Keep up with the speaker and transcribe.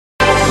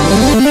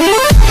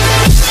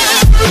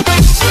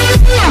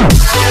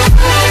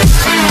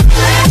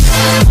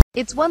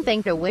It's one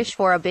thing to wish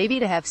for a baby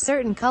to have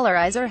certain color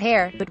eyes or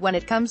hair, but when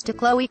it comes to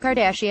Khloe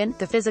Kardashian,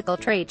 the physical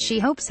trait she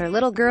hopes her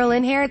little girl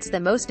inherits the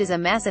most is a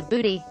massive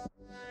booty.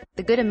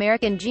 The Good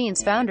American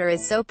Genes founder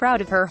is so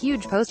proud of her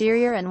huge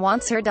posterior and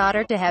wants her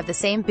daughter to have the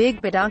same big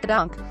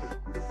badonkadonk.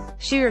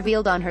 She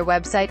revealed on her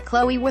website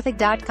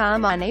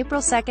ChloeWithA.com on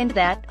April 2nd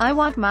that, "I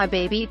want my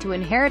baby to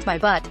inherit my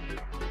butt.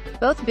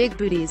 Both big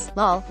booties,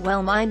 lol,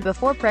 well mine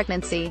before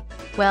pregnancy.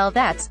 Well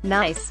that's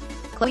nice."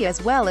 Khloe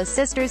as well as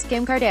sisters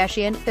Kim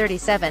Kardashian,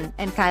 37,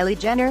 and Kylie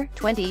Jenner,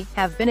 20,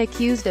 have been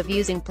accused of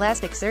using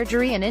plastic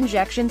surgery and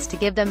injections to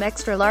give them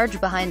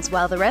extra-large behinds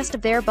while the rest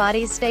of their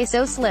bodies stay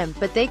so slim,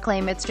 but they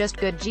claim it's just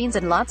good genes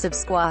and lots of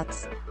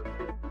squats.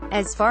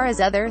 As far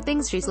as other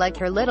things she's like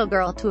her little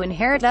girl to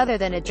inherit other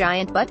than a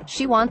giant butt,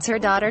 she wants her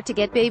daughter to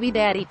get baby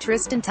daddy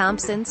Tristan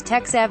Thompson's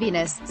tech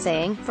savviness,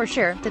 saying, "For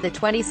sure," to the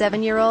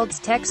 27-year-old's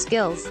tech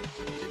skills.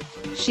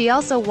 She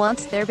also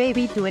wants their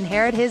baby to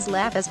inherit his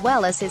laugh as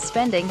well as his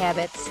spending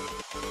habits.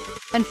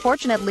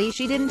 Unfortunately,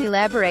 she didn't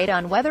elaborate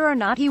on whether or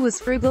not he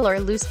was frugal or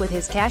loose with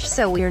his cash,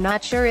 so we're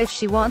not sure if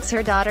she wants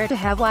her daughter to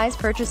have wise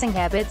purchasing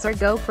habits or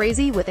go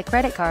crazy with a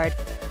credit card.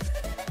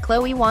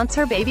 Khloe wants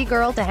her baby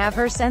girl to have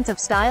her sense of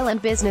style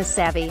and business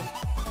savvy.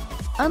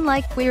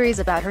 Unlike queries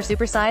about her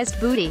supersized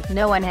booty,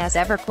 no one has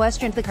ever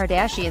questioned the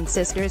Kardashian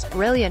sisters'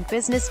 brilliant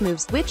business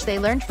moves, which they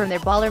learned from their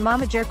baller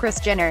momager Kris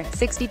Jenner,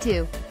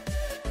 62.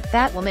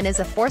 That woman is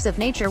a force of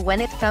nature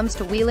when it comes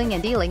to wheeling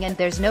and dealing, and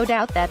there's no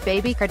doubt that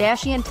baby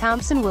Kardashian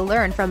Thompson will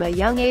learn from a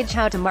young age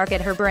how to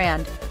market her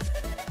brand.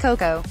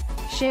 Coco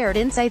shared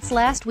insights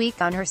last week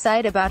on her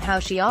site about how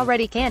she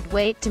already can't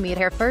wait to meet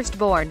her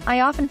firstborn. "I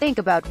often think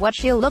about what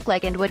she'll look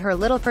like and what her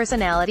little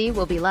personality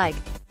will be like.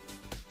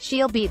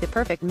 She'll be the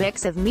perfect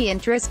mix of me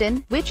and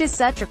Tristan, which is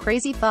such a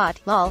crazy thought,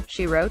 lol,"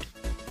 she wrote.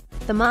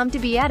 The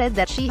mom-to-be added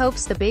that she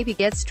hopes the baby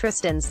gets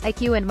Tristan's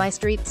IQ and my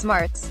street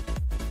smarts.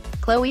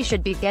 Khloe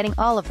should be getting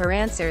all of her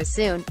answers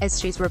soon, as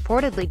she's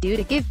reportedly due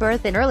to give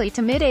birth in early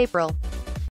to mid-April.